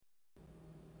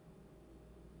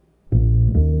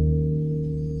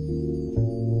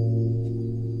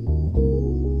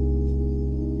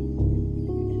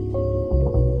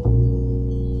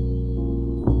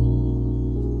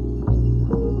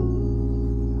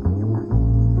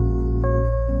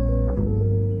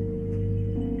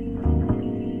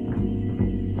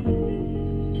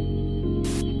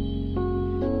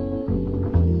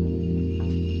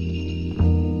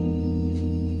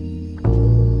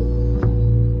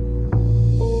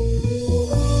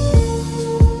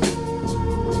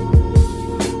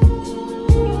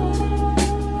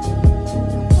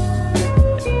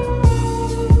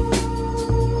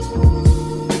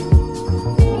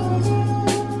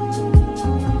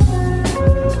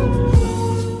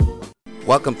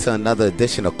Welcome to another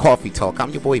edition of Coffee Talk. I'm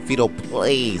your boy Vito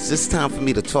Blaze. It's time for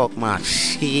me to talk my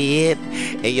shit.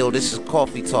 Hey yo, this is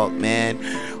Coffee Talk, man.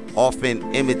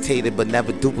 Often imitated but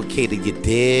never duplicated, you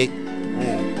dig?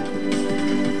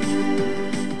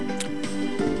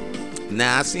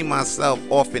 Now, I see myself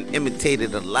often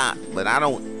imitated a lot, but I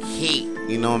don't hate,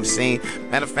 you know what I'm saying?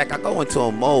 Matter of fact, I go into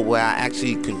a mode where I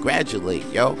actually congratulate,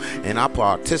 yo, and I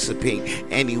participate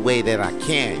any way that I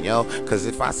can, yo, because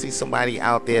if I see somebody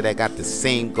out there that got the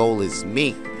same goal as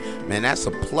me, man, that's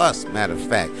a plus. Matter of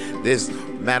fact,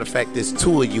 there's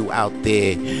two of you out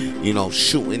there, you know,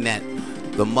 shooting at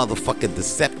the motherfucking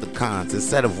Decepticons.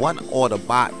 Instead of one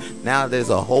Autobot, now there's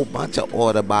a whole bunch of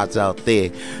Autobots out there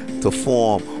to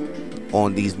form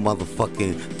on these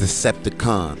motherfucking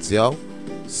Decepticons, yo.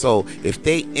 So if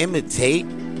they imitate,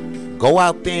 go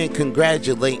out there and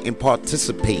congratulate and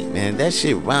participate, man. That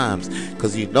shit rhymes,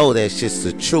 because you know that shit's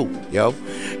the truth, yo.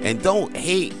 And don't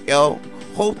hate, yo.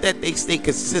 Hope that they stay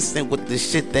consistent with the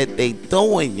shit that they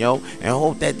doing, yo. And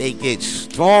hope that they get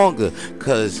stronger,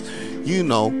 because, you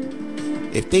know,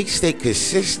 if they stay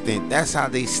consistent, that's how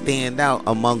they stand out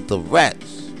among the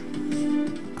rest.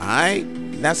 Alright?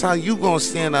 That's how you gonna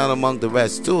stand out among the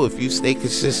rest too, if you stay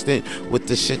consistent with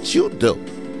the shit you do.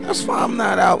 That's why I'm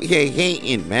not out here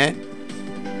hating, man.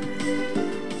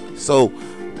 So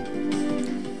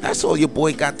that's all your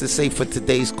boy got to say for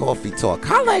today's Coffee Talk.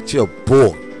 Holla at your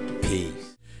boy.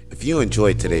 Peace. If you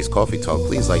enjoyed today's Coffee Talk,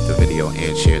 please like the video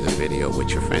and share the video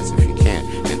with your friends if you can.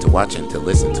 And to watch and to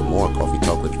listen to more Coffee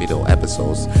Talk with Video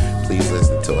episodes, please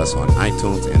listen to us on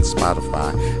iTunes and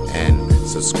Spotify, and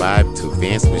subscribe to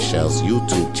Vance Michelle's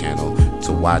YouTube channel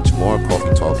to watch more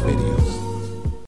Coffee Talk videos.